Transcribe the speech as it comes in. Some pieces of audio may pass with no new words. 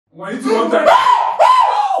When you one time.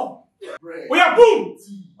 We are boom!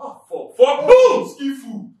 For boom!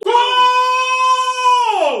 Skifu. Go!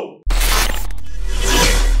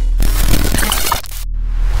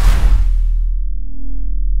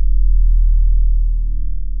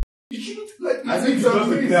 I think it's just a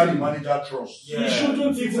player the manager trusts. He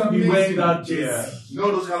shouldn't even be wearing that jersey. You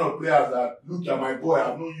know those kind of players that look at my boy, I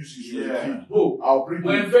have no usage for the kid. Bro, I'll bring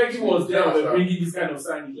when Fergie was there, we were bringing this kind of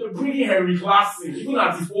signing. We were bringing Erik last season, even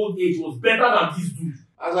at his old age, was better than this dude.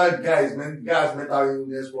 That's why guys mental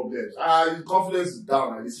illness problems. His confidence is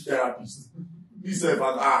down and he's therapist. He said,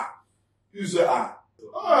 you say,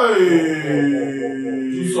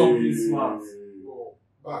 Do something smart.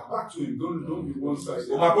 Back to him. Don't be one side.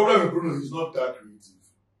 Well, my problem with Bruno, he's not that creative.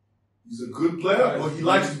 He's a good player, but he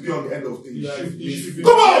likes to be on the end of things. He should be.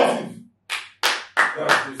 Come on!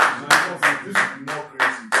 This should be more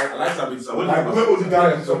crazy. I like Sabitzer. When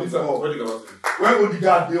Odegaard is on ball, when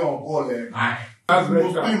Odegaard is on ball, that's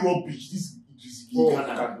most rubbish. This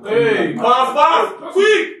hey, pass,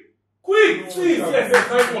 quick, please. Yes,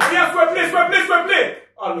 nice one. Yes, square play.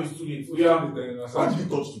 Oh no, it's too late. How did he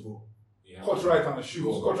touch the ball? Cut right on the shoes.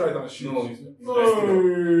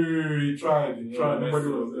 No, he tried. Nobody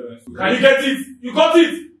was there. Can you get it? You got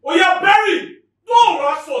it. Oh yeah, Barry. No,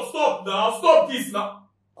 Rashford, stop now. Stop this now.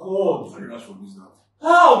 God. Rashford missed that.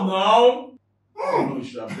 How now? Oh no, you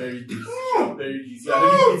should have buried this. Yeah, they're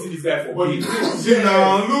beating this guy for big. See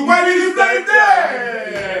now, look why did he play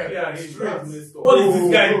there? Yeah, he's right. What is this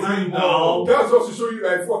guy doing now? That's just to show you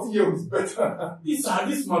like 40 years is better. This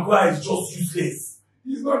Maguire is just useless.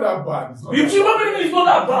 He's not that bad. You remember me? He's not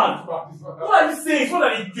that bad. What are you saying? It's not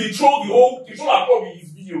that they troll our club in his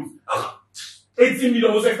videos. 18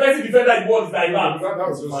 million was expecting defender in world is like that. That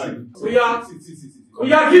was fine. We are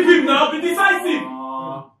give him now. Be decisive.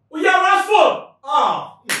 We are Rashford.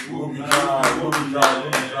 We'll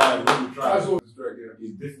try.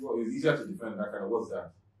 It's difficult. It's easier to defend that kind of. What's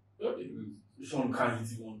that? This one can't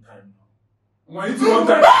hit it one time now. When you hit it one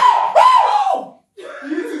time.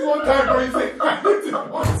 You hit it one time, bro. You say, I hit it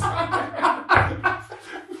one time.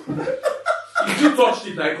 If you touched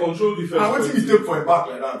it, I control the first. I want to be taken for a back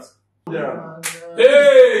like that. Yeah.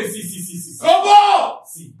 Hey, see. Come on!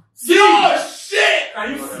 See. Oh shit!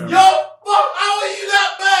 Can you see? Yo, fuck, how are you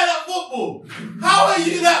that bad at football? How are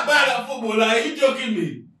you that bad at football? Like, are you joking me?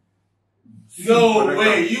 No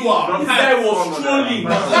way, you are. This guy was trolling. I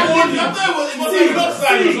thought it was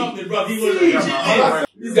offside or something, bro.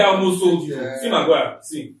 This guy almost sold you. See Maguire.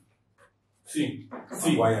 See. See.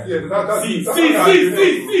 See.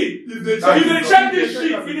 If they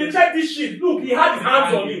check this shit. Look, he had his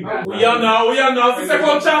hands on him. We are now. See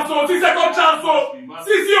second chance. See.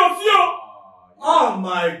 Oh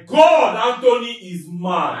my God, Anthony is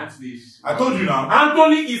mad. I told you now.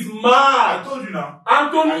 Anthony is mad. I told you now.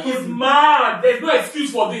 Anthony is mad. There's no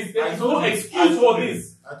excuse for this. There is no excuse for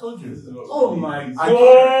this. I told you. Oh my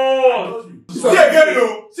God. See again,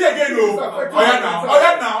 though.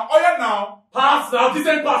 Oh yeah now. Pass now,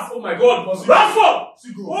 decent pass. Oh my God. Rashford.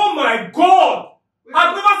 Oh my God.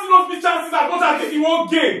 I've never seen us miss chances as much as this in one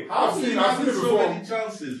game. I've seen it before. So many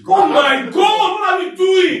chances. Oh my God. What are we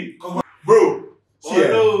doing? Bro. Are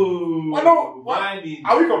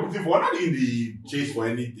we competing for? We're not in the chase for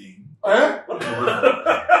anything.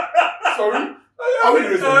 Sorry? Are we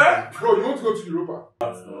in the race? Bro, you want to go to Europa?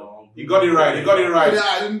 He got it right.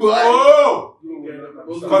 Yeah, Oh!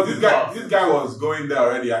 Because this guy was going there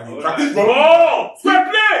already and he practiced. Oh! Square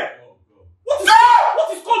play! What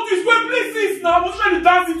is called this? Square play sis now? I was trying to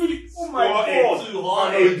dance into the. Oh my God!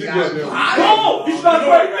 No! You should have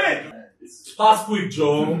square play! Pass quick,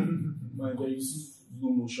 Joe. My God, you see no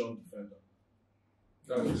motion defender.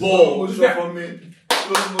 Ball. for me.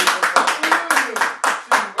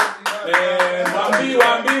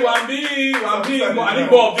 Wambi. I need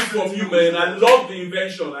more of this from you, man. I love the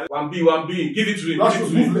invention. Wambi. Give it to him.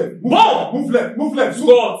 Move left.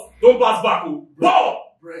 Scott, don't pass back.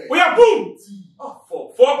 Ball. We are boom.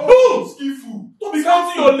 For boom. Skifu. Don't be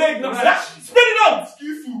counting your leg now. Spread it out.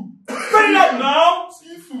 Skifu. Spread it out now.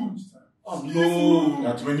 Skifu. Oh no.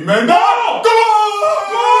 That's many men. Go!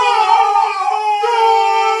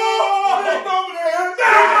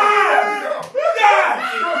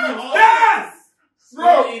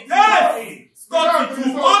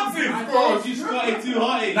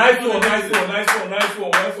 Nice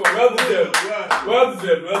one.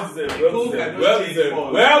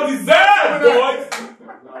 Well deserved, boys.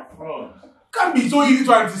 Can't be so easy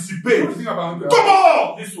to anticipate. What do you think about him? Come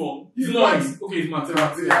on! This one. He's It's nice. okay, it's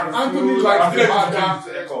mathematics. Anthony likes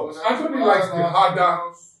the harder.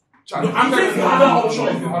 No, I'm saying the other option.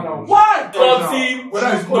 Why? Totti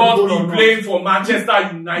should not be playing for Manchester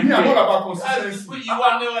United. Me, I'm all about consistency. You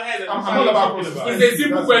are never head. I'm all about consistency. It's a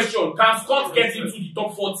simple question. Can Scott get into the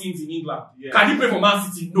top 4 teams in England? Yeah. Can he play for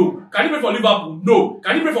Man City? No. Can he play for Liverpool? No.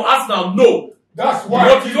 Can he play for Arsenal? No. That's why.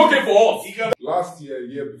 But he's okay for us. Last year,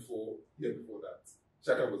 year before that,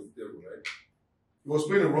 Xhaka was the devil, right? He was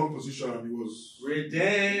playing the wrong position and he was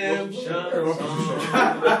Redemption. Wrong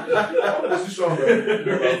position.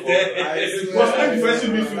 He was playing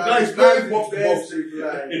defensive midfield. Now he's playing box to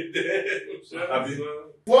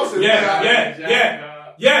box.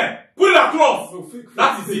 Yeah. Put it across.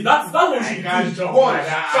 That is it. That's what we should do.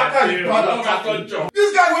 Xhaka is bad at attacking. This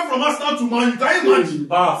guy went from Arsenal to Man U. Can you imagine?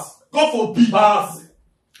 Pass. God forbid. Pass.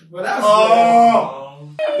 But that's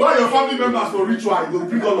why your family members for ritual, they'll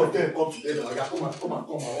bring all of them come together. Like, come on, I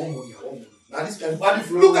want money. Now this guy,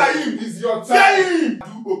 look at him, it's your time. Do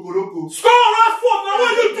Okoroko. Score, Rashford, now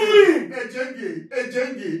what are you doing? Ejenge.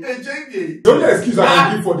 The only excuse I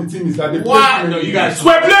can give for the team is that they play too many games.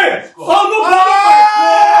 Swear play! Oh, no,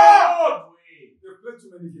 They play too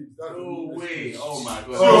many games. no way. Oh my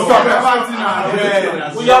God. So stop we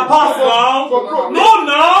are past now. No,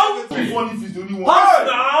 now. Pass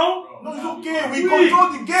now. No, it's okay. We control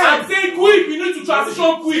the game. I'm saying quick. We need to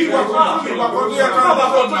transition quick. We are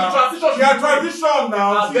transition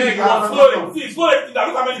now. I beg you, slow it. See, slow it. Look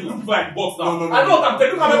how many people are in the box now. I know what I'm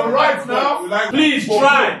telling you. Look how many right now. Please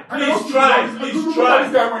try. Please try.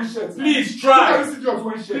 This guy is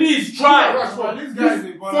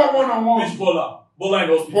 4-1-1. Which baller? Baller in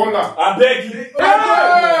hospital. Baller. I beg you.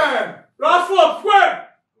 Hey! Rashford, square.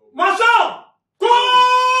 Marshall, go!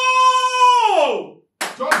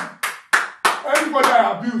 Everybody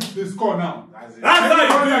I abuse, they score now. That's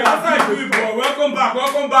how you do it, bro. Welcome back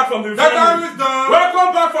from the infirmary. That time is done.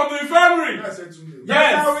 Welcome back from the infirmary.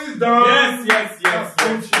 That time is done.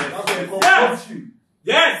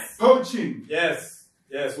 Coaching. Yes,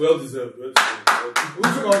 well deserved.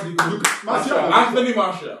 Anthony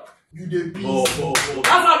Marshall. You the beast. That's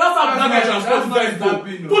how that transport defense go.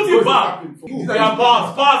 Put it back.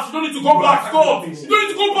 Pass. You don't need to go back,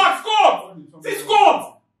 Scott. See, Scott.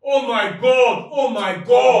 Oh my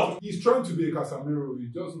God. He's trying to be a Casemiro. He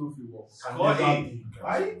doesn't know if he works. Why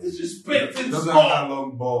disrespecting He doesn't Scott? have that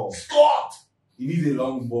long ball. Scott! He needs a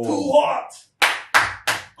long ball. Too hot!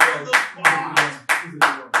 On the spot!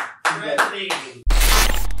 Friendly.